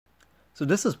So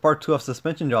this is part 2 of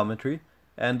suspension geometry,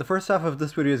 and the first half of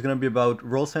this video is going to be about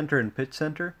roll center and pitch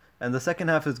center, and the second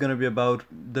half is going to be about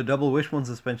the double wishbone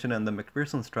suspension and the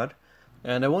MacPherson strut.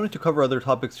 And I wanted to cover other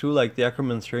topics too, like the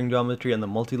Ackermann string geometry and the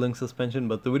multi-link suspension,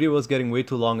 but the video was getting way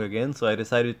too long again, so I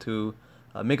decided to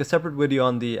make a separate video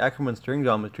on the Ackermann string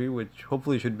geometry, which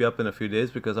hopefully should be up in a few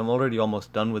days because I'm already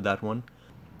almost done with that one.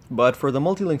 But for the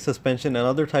multi-link suspension and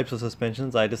other types of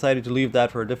suspensions, I decided to leave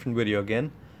that for a different video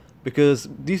again, because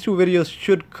these two videos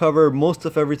should cover most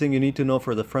of everything you need to know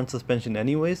for the front suspension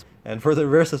anyways, and for the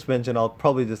rear suspension I'll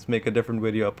probably just make a different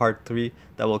video, a part 3,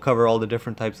 that will cover all the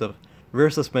different types of rear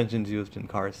suspensions used in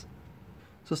cars.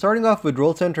 So starting off with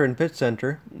roll center and pitch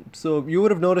center, so you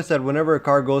would have noticed that whenever a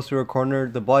car goes through a corner,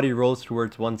 the body rolls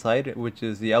towards one side, which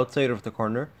is the outside of the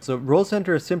corner. So roll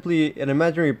center is simply an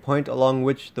imaginary point along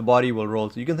which the body will roll.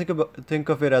 So you can think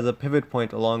of it as a pivot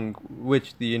point along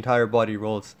which the entire body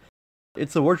rolls.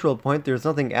 It's a virtual point, there's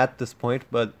nothing at this point,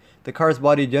 but the car's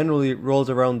body generally rolls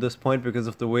around this point because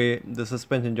of the way the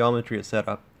suspension geometry is set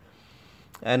up.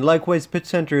 And likewise, pitch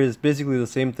center is basically the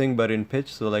same thing but in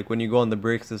pitch, so like when you go on the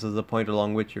brakes, this is the point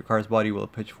along which your car's body will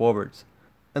pitch forwards.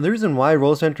 And the reason why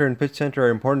roll center and pitch center are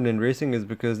important in racing is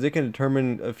because they can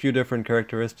determine a few different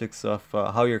characteristics of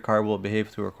how your car will behave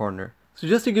through a corner. So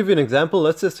just to give you an example,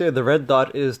 let's just say the red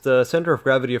dot is the center of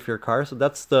gravity of your car, so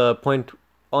that's the point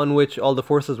on which all the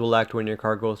forces will act when your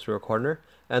car goes through a corner,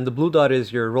 and the blue dot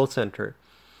is your roll center.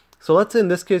 So let's say in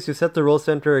this case you set the roll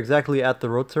center exactly at the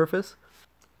road surface,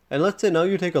 and let's say now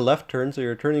you take a left turn, so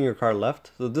you're turning your car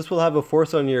left, so this will have a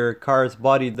force on your car's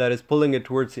body that is pulling it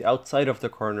towards the outside of the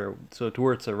corner, so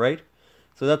towards the right.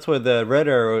 So that's why the red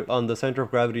arrow on the center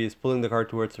of gravity is pulling the car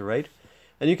towards the right.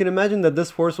 And you can imagine that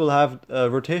this force will have a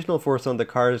rotational force on the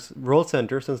car's roll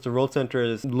center, since the roll center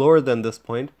is lower than this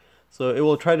point. So it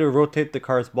will try to rotate the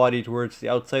car's body towards the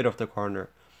outside of the corner.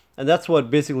 And that's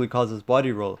what basically causes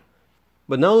body roll.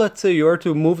 But now let's say you are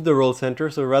to move the roll center,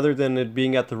 so rather than it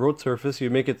being at the road surface, you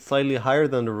make it slightly higher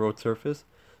than the road surface.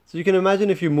 So you can imagine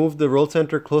if you move the roll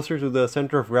center closer to the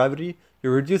center of gravity,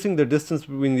 you're reducing the distance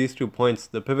between these 2 points,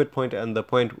 the pivot point and the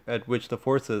point at which the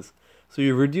force is. So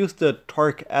you reduce the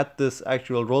torque at this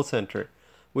actual roll center,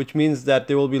 which means that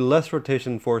there will be less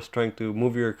rotation force trying to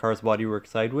move your car's bodywork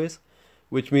sideways,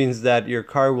 which means that your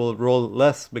car will roll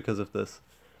less because of this.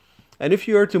 And if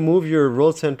you were to move your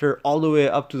roll center all the way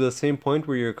up to the same point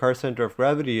where your car's center of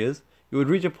gravity is, you would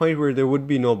reach a point where there would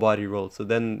be no body roll. So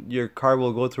then your car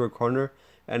will go through a corner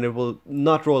and it will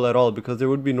not roll at all because there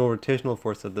would be no rotational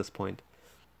force at this point.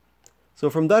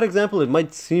 So from that example, it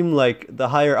might seem like the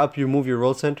higher up you move your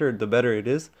roll center, the better it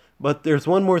is. But there's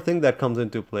one more thing that comes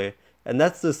into play, and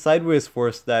that's the sideways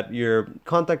force that your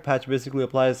contact patch basically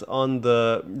applies on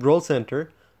the roll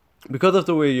center, because of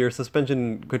the way your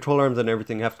suspension control arms and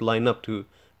everything have to line up to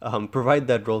provide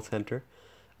that roll center.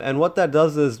 And what that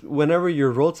does is, whenever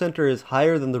your roll center is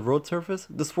higher than the road surface,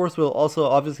 this force will also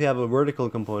obviously have a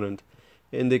vertical component,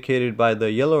 indicated by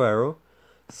the yellow arrow.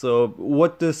 So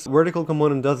what this vertical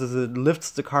component does is it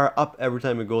lifts the car up every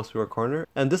time it goes through a corner,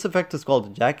 and this effect is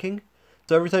called jacking.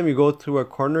 So every time you go through a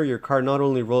corner, your car not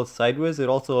only rolls sideways, it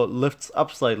also lifts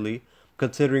up slightly,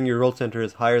 considering your roll center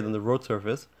is higher than the road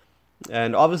surface.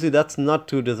 And obviously that's not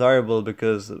too desirable,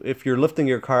 because if you're lifting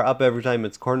your car up every time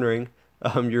it's cornering,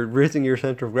 you're raising your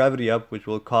center of gravity up, which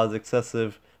will cause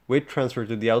excessive weight transfer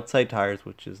to the outside tires,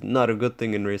 which is not a good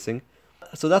thing in racing.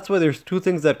 So that's why there's 2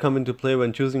 things that come into play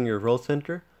when choosing your roll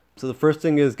center. So the first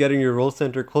thing is getting your roll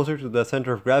center closer to the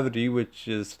center of gravity, which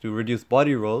is to reduce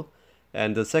body roll.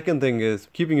 And the second thing is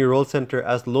keeping your roll center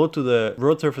as low to the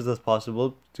road surface as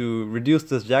possible to reduce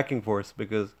this jacking force,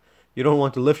 because you don't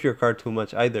want to lift your car too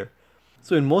much either.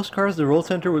 So in most cars, the roll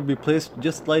center would be placed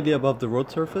just slightly above the road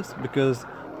surface, because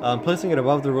placing it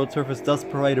above the road surface does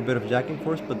provide a bit of jacking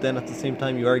force, but then at the same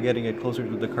time you are getting it closer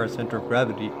to the car's center of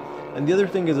gravity. And the other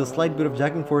thing is, a slight bit of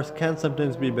jacking force can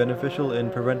sometimes be beneficial in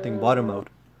preventing bottom out.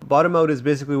 Bottom out is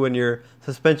basically when your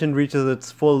suspension reaches its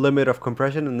full limit of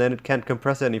compression and then it can't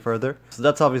compress any further. So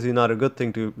that's obviously not a good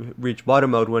thing, to reach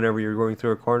bottom out whenever you're going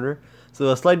through a corner. So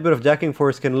a slight bit of jacking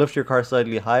force can lift your car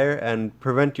slightly higher and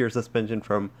prevent your suspension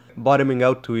from bottoming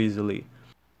out too easily.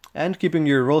 And keeping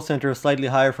your roll center slightly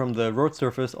higher from the road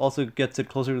surface also gets it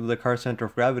closer to the car's center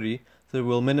of gravity, so it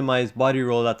will minimize body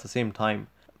roll at the same time.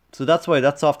 So that's why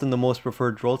that's often the most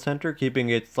preferred roll center, keeping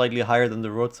it slightly higher than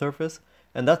the road surface.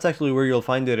 And that's actually where you'll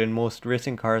find it in most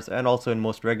racing cars and also in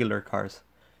most regular cars.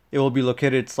 It will be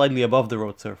located slightly above the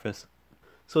road surface.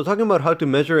 So talking about how to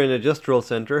measure and adjust roll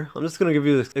center, I'm just going to give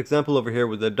you this example over here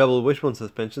with the double wishbone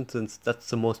suspension, since that's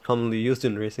the most commonly used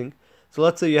in racing. So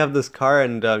let's say you have this car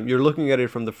and you're looking at it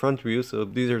from the front view, so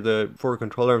these are the 4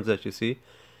 control arms that you see.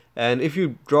 And if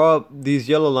you draw these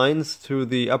yellow lines through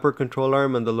the upper control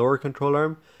arm and the lower control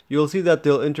arm, you'll see that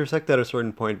they'll intersect at a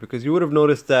certain point, because you would have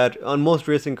noticed that on most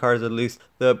racing cars at least,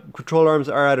 the control arms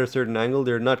are at a certain angle.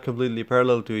 They're not completely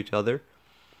parallel to each other.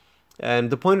 And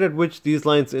the point at which these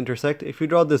lines intersect, if you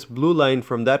draw this blue line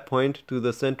from that point to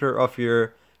the center of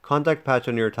your contact patch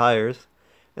on your tires,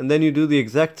 and then you do the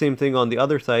exact same thing on the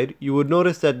other side, you would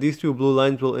notice that these two blue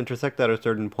lines will intersect at a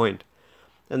certain point.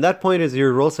 And that point is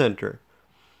your roll center.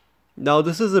 Now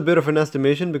this is a bit of an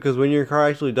estimation, because when your car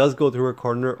actually does go through a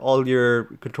corner, all your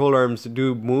control arms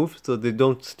do move, so they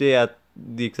don't stay at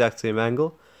the exact same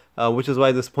angle, which is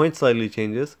why this point slightly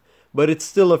changes. But it's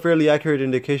still a fairly accurate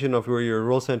indication of where your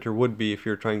roll center would be if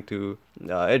you're trying to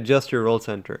adjust your roll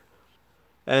center.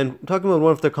 And talking about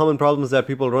one of the common problems that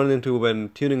people run into when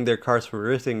tuning their cars for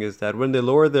racing is that when they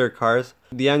lower their cars,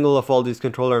 the angle of all these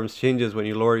control arms changes when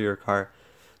you lower your car.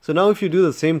 So now if you do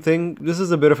the same thing, this is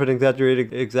a bit of an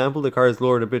exaggerated example, the car is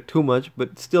lowered a bit too much,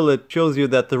 but still it shows you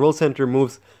that the roll center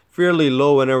moves fairly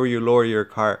low whenever you lower your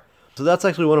car. So that's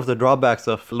actually one of the drawbacks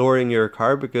of lowering your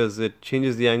car, because it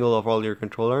changes the angle of all your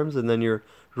control arms, and then your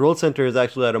roll center is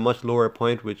actually at a much lower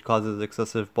point, which causes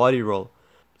excessive body roll.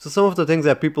 So some of the things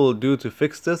that people do to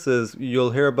fix this is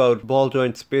you'll hear about ball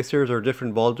joint spacers or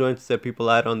different ball joints that people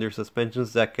add on their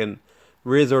suspensions that can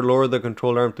raise or lower the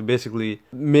control arm to basically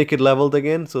make it leveled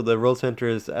again, so the roll center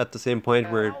is at the same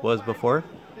point where it was before.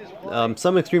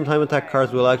 Some extreme time attack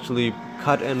cars will actually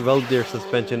cut and weld their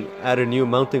suspension at a new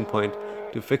mounting point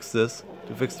to fix this,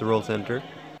 to fix the roll center.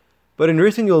 But in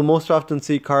racing you'll most often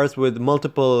see cars with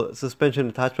multiple suspension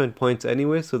attachment points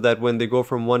anyway, so that when they go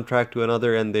from one track to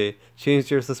another and they change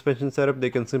their suspension setup,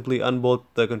 they can simply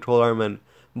unbolt the control arm and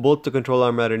bolt the control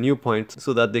arm at a new point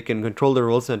so that they can control the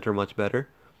roll center much better.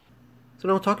 So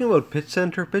now talking about pitch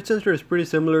center is pretty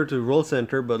similar to roll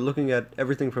center, but looking at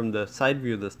everything from the side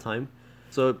view this time.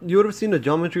 So you would have seen a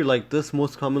geometry like this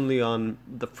most commonly on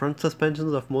the front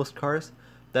suspensions of most cars,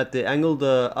 that they angle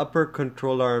the upper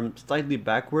control arm slightly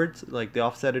backwards, like they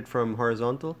offset it from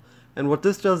horizontal. And what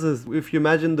this does is, if you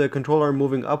imagine the control arm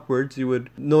moving upwards, you would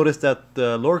notice that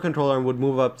the lower control arm would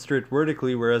move up straight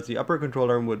vertically, whereas the upper control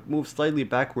arm would move slightly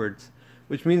backwards.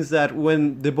 Which means that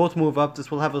when they both move up,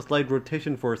 this will have a slight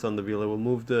rotation force on the wheel. It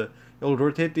will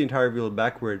rotate the entire wheel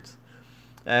backwards.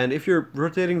 And if you're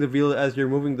rotating the wheel as you're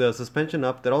moving the suspension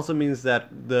up, that also means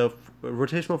that the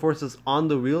rotational forces on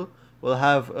the wheel will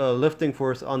have a lifting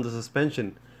force on the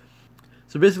suspension.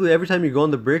 So basically every time you go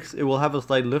on the brakes, it will have a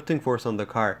slight lifting force on the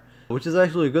car, which is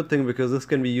actually a good thing, because this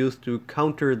can be used to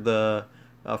counter the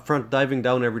front diving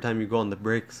down every time you go on the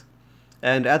brakes.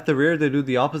 And at the rear they do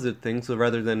the opposite thing, so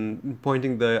rather than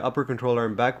pointing the upper control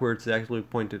arm backwards, they actually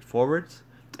point it forwards.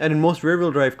 And in most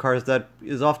rear-wheel drive cars that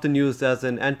is often used as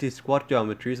an anti-squat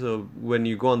geometry, so when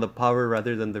you go on the power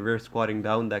rather than the rear squatting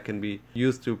down, that can be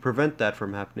used to prevent that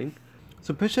from happening.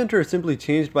 So pitch center is simply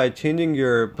changed by changing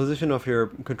your position of your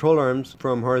control arms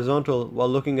from horizontal while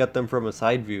looking at them from a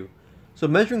side view. So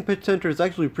measuring pitch center is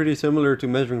actually pretty similar to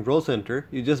measuring roll center.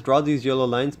 You just draw these yellow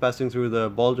lines passing through the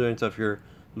ball joints of your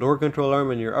lower control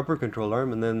arm and your upper control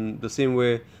arm, and then the same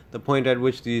way, the point at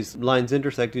which these lines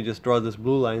intersect, you just draw this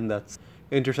blue line that's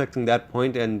intersecting that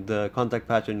point and the contact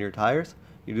patch on your tires.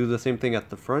 You do the same thing at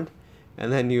the front,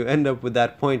 and then you end up with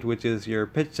that point, which is your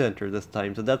pitch center this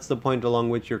time. So that's the point along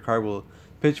which your car will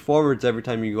pitch forwards every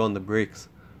time you go on the brakes.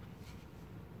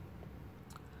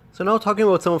 So now talking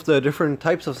about some of the different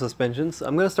types of suspensions,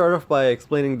 I'm going to start off by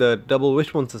explaining the double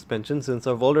wishbone suspension, since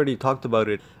I've already talked about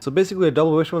it. So basically a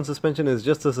double wishbone suspension is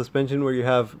just a suspension where you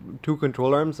have two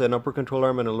control arms, an upper control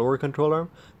arm and a lower control arm.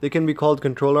 They can be called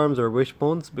control arms or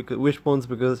wishbones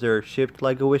because they're shaped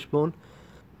like a wishbone.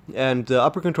 And the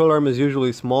upper control arm is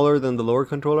usually smaller than the lower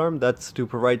control arm. That's to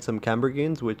provide some camber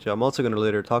gains, which I'm also going to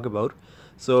later talk about.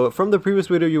 So from the previous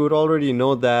video, you would already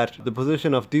know that the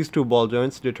position of these two ball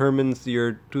joints determines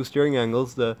your two steering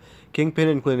angles, the kingpin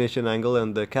inclination angle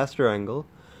and the caster angle.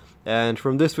 And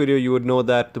from this video, you would know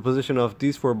that the position of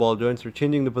these four ball joints, or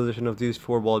changing the position of these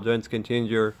four ball joints, can change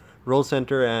your roll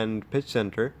center and pitch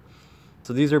center.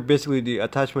 So these are basically the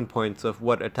attachment points of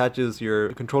what attaches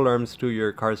your control arms to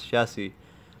your car's chassis.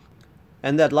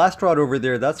 And that last rod over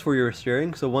there, that's for your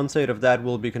steering. So one side of that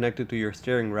will be connected to your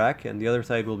steering rack, and the other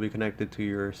side will be connected to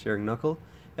your steering knuckle.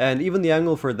 And even the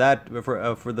angle for that,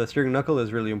 for the steering knuckle,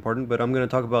 is really important, but I'm going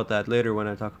to talk about that later when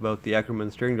I talk about the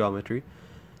Ackerman steering geometry.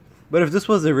 But if this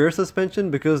was the rear suspension,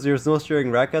 because there's no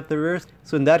steering rack at the rear,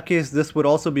 so in that case this would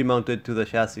also be mounted to the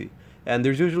chassis. And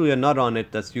there's usually a nut on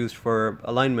it that's used for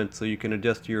alignment, so you can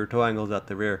adjust your toe angles at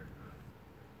the rear.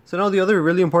 So now the other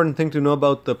really important thing to know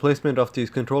about the placement of these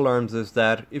control arms is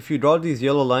that if you draw these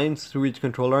yellow lines through each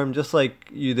control arm, just like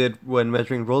you did when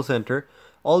measuring roll center,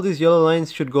 all these yellow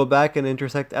lines should go back and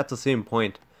intersect at the same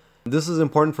point. This is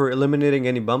important for eliminating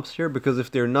any bumps here, because if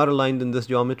they're not aligned in this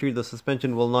geometry, the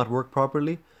suspension will not work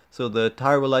properly, so the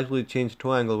tire will actually change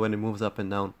toe angle when it moves up and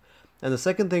down. And the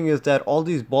second thing is that all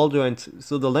these ball joints,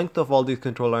 so the length of all these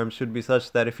control arms should be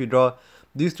such that if you draw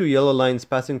these two yellow lines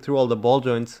passing through all the ball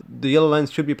joints, the yellow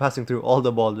lines should be passing through all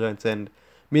the ball joints, and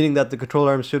meaning that the control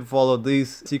arms should follow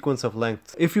these sequence of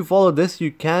lengths. If you follow this,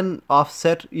 you can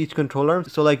offset each control arm.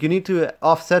 So like you need to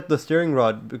offset the steering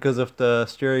rod because of the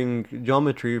steering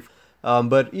geometry.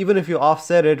 But even if you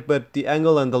offset it, but the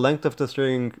angle and the length of the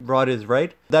steering rod is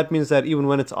right, that means that even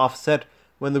when it's offset,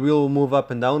 when the wheel will move up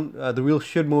and down, the wheel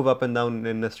should move up and down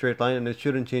in a straight line, and it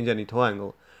shouldn't change any toe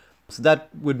angle. So that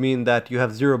would mean that you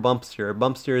have zero bump steer. A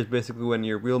bump steer is basically when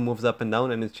your wheel moves up and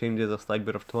down and it changes a slight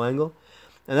bit of toe angle.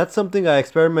 And that's something I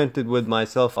experimented with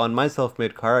myself on my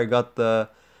self-made car. I got the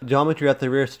geometry at the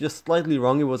rear just slightly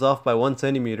wrong. It was off by 1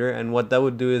 centimeter, and what that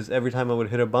would do is every time I would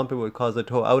hit a bump, it would cause a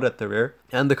toe out at the rear.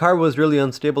 And the car was really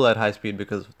unstable at high speed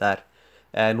because of that.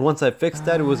 And once I fixed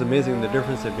that, it was amazing the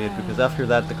difference it made, because after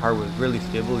that the car was really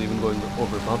stable, even going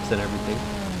over bumps and everything.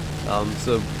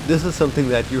 So this is something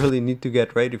that you really need to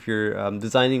get right if you're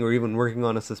designing or even working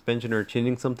on a suspension or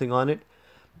changing something on it.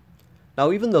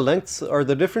 Now even the lengths, or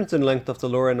the difference in length of the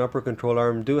lower and upper control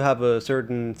arm, do have a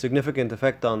certain significant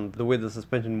effect on the way the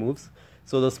suspension moves.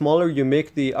 So the smaller you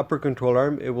make the upper control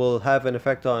arm, it will have an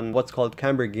effect on what's called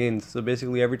camber gains. So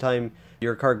basically every time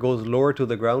your car goes lower to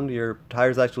the ground, your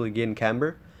tires actually gain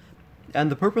camber. And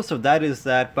the purpose of that is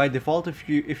that by default,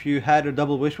 if you had a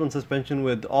double wishbone suspension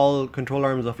with all control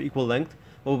arms of equal length,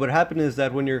 what would happen is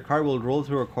that when your car will roll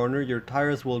through a corner, your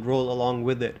tires will roll along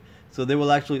with it. So they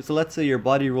will actually, so let's say your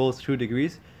body rolls 2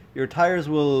 degrees, your tires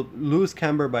will lose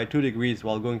camber by 2 degrees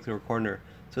while going through a corner.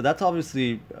 So that's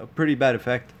obviously a pretty bad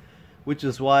effect, which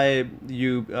is why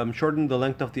you shorten the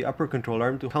length of the upper control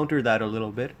arm to counter that a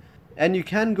little bit. And you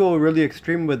can go really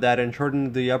extreme with that and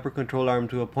shorten the upper control arm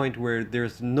to a point where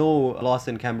there's no loss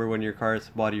in camber when your car's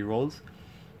body rolls.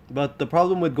 But the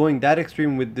problem with going that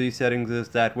extreme with these settings is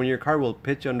that when your car will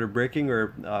pitch under braking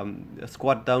or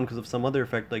squat down because of some other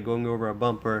effect like going over a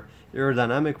bump or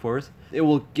aerodynamic force, it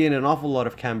will gain an awful lot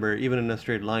of camber even in a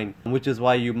straight line, which is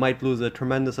why you might lose a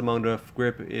tremendous amount of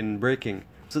grip in braking.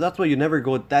 So that's why you never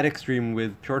go that extreme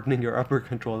with shortening your upper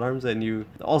control arms, and you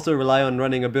also rely on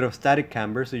running a bit of static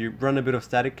camber. So you run a bit of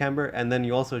static camber and then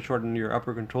you also shorten your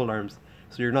upper control arms,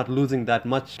 so you're not losing that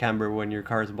much camber when your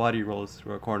car's body rolls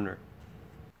through a corner.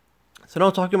 So now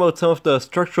talking about some of the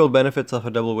structural benefits of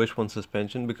a double wishbone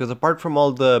suspension, because apart from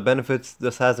all the benefits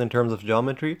this has in terms of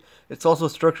geometry, it's also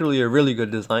structurally a really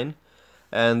good design.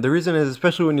 And the reason is,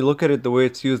 especially when you look at it the way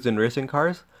it's used in racing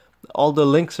cars, all the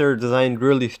links are designed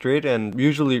really straight and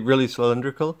usually really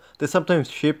cylindrical. They sometimes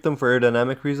shape them for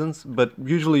aerodynamic reasons, but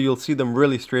usually you'll see them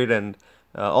really straight and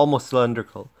almost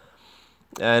cylindrical.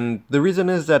 And the reason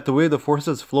is that the way the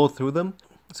forces flow through them,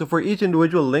 so for each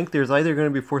individual link there's either going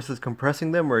to be forces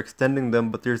compressing them or extending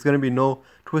them, but there's going to be no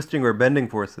twisting or bending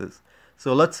forces.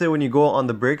 So let's say when you go on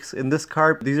the brakes, in this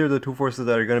car, these are the two forces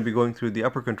that are going to be going through the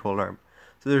upper control arm.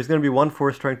 So there's going to be one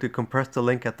force trying to compress the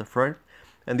link at the front,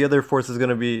 and the other force is going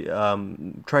to be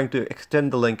trying to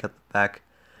extend the link at the back.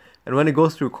 And when it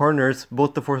goes through corners,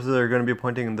 both the forces are going to be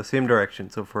pointing in the same direction,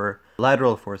 so for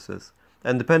lateral forces.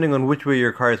 And depending on which way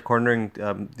your car is cornering,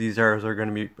 these arrows are going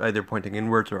to be either pointing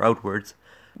inwards or outwards.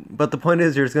 But the point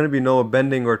is, there's going to be no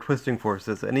bending or twisting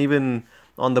forces. And even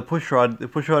on the push rod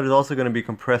is also going to be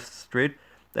compressed straight.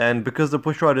 And because the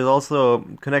push rod is also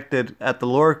connected at the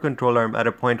lower control arm at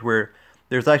a point where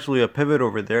there's actually a pivot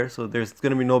over there, so there's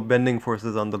going to be no bending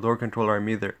forces on the lower control arm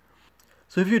either.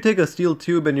 So if you take a steel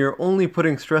tube and you're only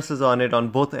putting stresses on it on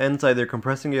both ends, either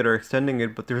compressing it or extending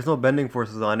it, but there's no bending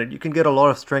forces on it, you can get a lot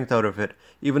of strength out of it,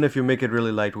 even if you make it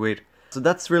really lightweight. So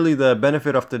that's really the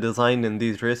benefit of the design in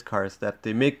these race cars, that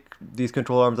they make these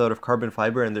control arms out of carbon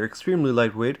fiber and they're extremely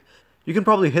lightweight. You can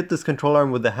probably hit this control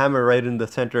arm with the hammer right in the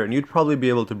center and you'd probably be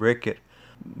able to break it.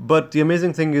 But the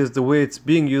amazing thing is the way it's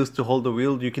being used to hold the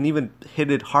wheel. You can even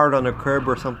hit it hard on a curb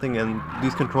or something and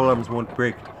these control arms won't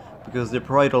break, because they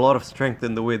provide a lot of strength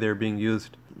in the way they're being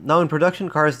used. Now in production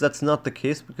cars that's not the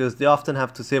case, because they often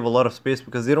have to save a lot of space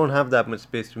because they don't have that much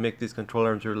space to make these control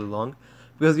arms really long.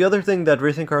 Because the other thing that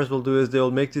racing cars will do is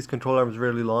they'll make these control arms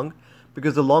really long,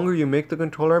 because the longer you make the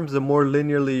control arms, the more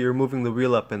linearly you're moving the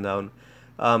wheel up and down.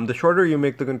 The shorter you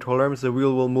make the control arms, the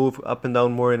wheel will move up and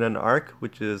down more in an arc,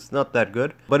 which is not that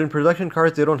good. But in production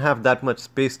cars, they don't have that much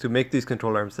space to make these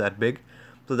control arms that big.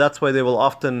 So that's why they will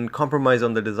often compromise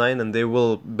on the design, and they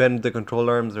will bend the control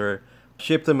arms or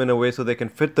shape them in a way so they can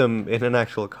fit them in an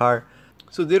actual car.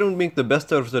 So they don't make the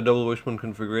best out of the double wishbone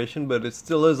configuration, but it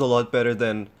still is a lot better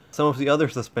than some of the other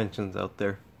suspensions out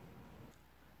there.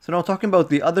 So now talking about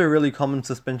the other really common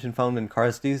suspension found in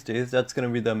cars these days, that's going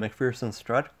to be the MacPherson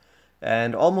Strut.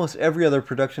 And almost every other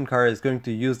production car is going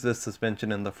to use this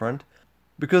suspension in the front,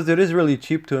 because it is really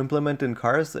cheap to implement in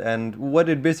cars, and what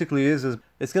it basically is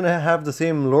it's going to have the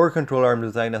same lower control arm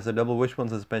design as a double wishbone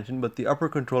suspension, but the upper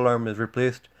control arm is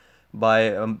replaced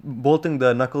by bolting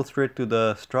the knuckle straight to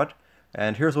the strut,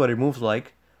 and here's what it moves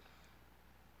like.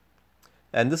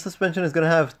 And this suspension is going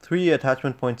to have 3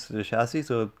 attachment points to the chassis,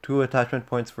 so 2 attachment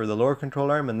points for the lower control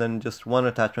arm and then just 1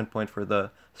 attachment point for the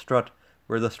strut,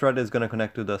 where the strut is going to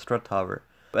connect to the strut tower.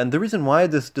 And the reason why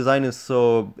this design is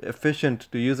so efficient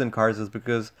to use in cars is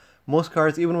because most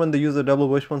cars, even when they use a double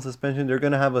wishbone suspension, they're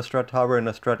going to have a strut tower and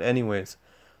a strut anyways.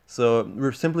 So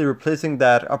we're simply replacing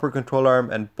that upper control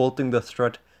arm and bolting the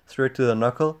strut straight to the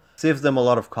knuckle saves them a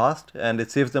lot of cost, and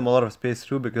it saves them a lot of space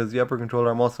too, because the upper control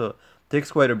arm also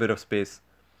takes quite a bit of space.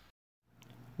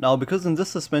 Now, because in this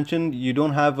suspension you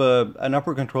don't have an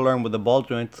upper control arm with a ball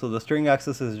joint, so the steering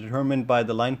axis is determined by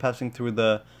the line passing through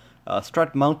the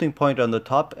strut mounting point on the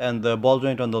top and the ball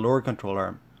joint on the lower control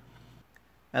arm.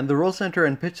 And the roll center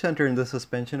and pitch center in this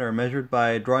suspension are measured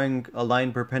by drawing a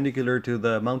line perpendicular to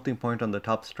the mounting point on the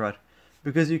top strut,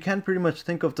 because you can pretty much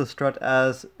think of the strut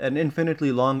as an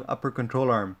infinitely long upper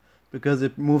control arm, because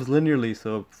it moves linearly,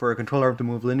 so for a control arm to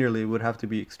move linearly it would have to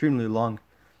be extremely long.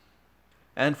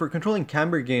 And for controlling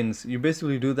camber gains, you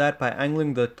basically do that by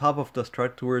angling the top of the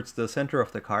strut towards the center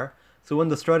of the car. So when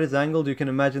the strut is angled, you can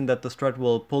imagine that the strut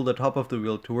will pull the top of the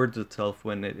wheel towards itself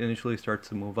when it initially starts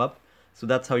to move up. So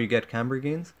that's how you get camber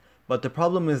gains. But the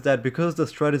problem is that because the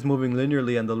strut is moving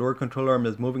linearly and the lower control arm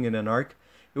is moving in an arc,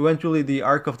 eventually the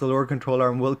arc of the lower control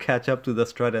arm will catch up to the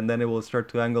strut, and then it will start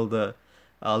to angle the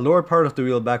lower part of the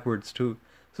wheel backwards too.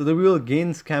 So the wheel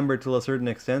gains camber to a certain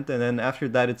extent, and then after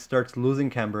that it starts losing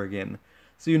camber again.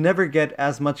 So you never get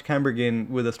as much camber gain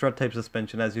with a strut type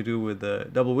suspension as you do with the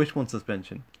double wishbone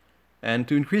suspension. And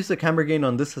to increase the camber gain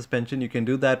on this suspension, you can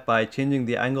do that by changing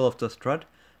the angle of the strut.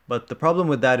 But the problem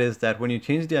with that is that when you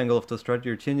change the angle of the strut,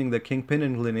 you're changing the kingpin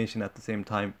inclination at the same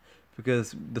time,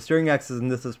 because the steering axis in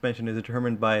this suspension is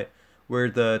determined by where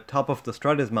the top of the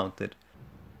strut is mounted.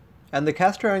 And the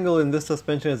caster angle in this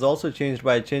suspension is also changed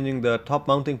by changing the top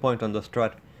mounting point on the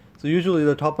strut. So usually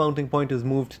the top mounting point is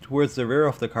moved towards the rear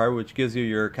of the car, which gives you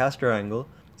your caster angle.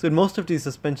 So in most of these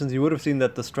suspensions you would have seen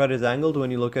that the strut is angled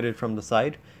when you look at it from the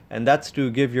side, and that's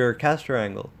to give your caster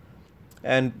angle.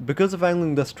 And because of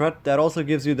angling the strut, that also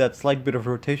gives you that slight bit of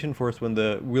rotation force when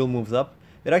the wheel moves up.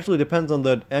 It actually depends on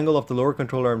the angle of the lower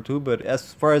control arm too, but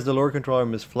as far as the lower control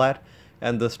arm is flat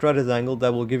and the strut is angled,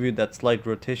 that will give you that slight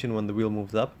rotation when the wheel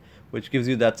moves up, which gives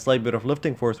you that slight bit of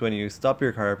lifting force when you stop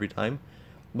your car every time.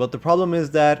 But the problem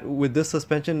is that with this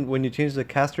suspension, when you change the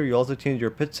caster, you also change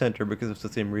your pitch center because of the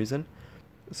same reason.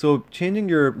 So changing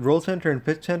your roll center and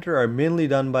pitch center are mainly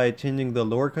done by changing the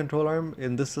lower control arm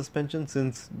in this suspension,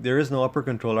 since there is no upper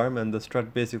control arm, and the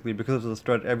strut basically, because of the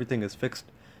strut, everything is fixed.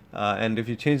 And if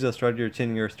you change the strut, you're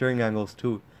changing your steering angles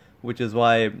too, which is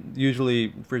why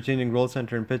usually for changing roll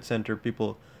center and pitch center,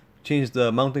 people change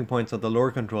the mounting points of the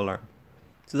lower control arm.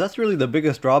 So that's really the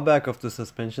biggest drawback of the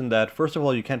suspension, that first of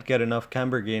all you can't get enough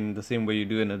camber gain the same way you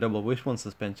do in a double wishbone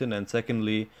suspension, and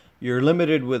secondly you're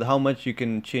limited with how much you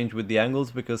can change with the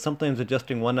angles, because sometimes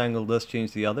adjusting one angle does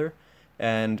change the other,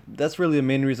 and that's really the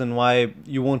main reason why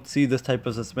you won't see this type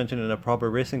of suspension in a proper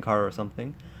racing car or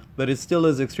something, but it still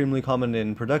is extremely common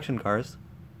in production cars.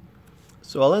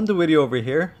 So I'll end the video over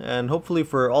here, and hopefully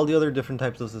for all the other different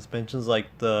types of suspensions like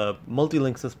the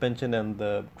multi-link suspension and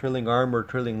the trailing arm or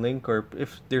trailing link, or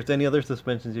if there's any other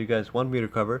suspensions you guys want me to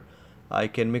cover, I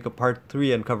can make a part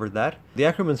 3 and cover that. The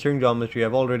Ackerman steering geometry,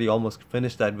 I've already almost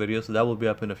finished that video, so that will be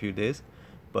up in a few days.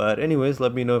 But anyways,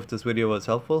 let me know if this video was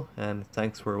helpful, and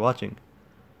thanks for watching.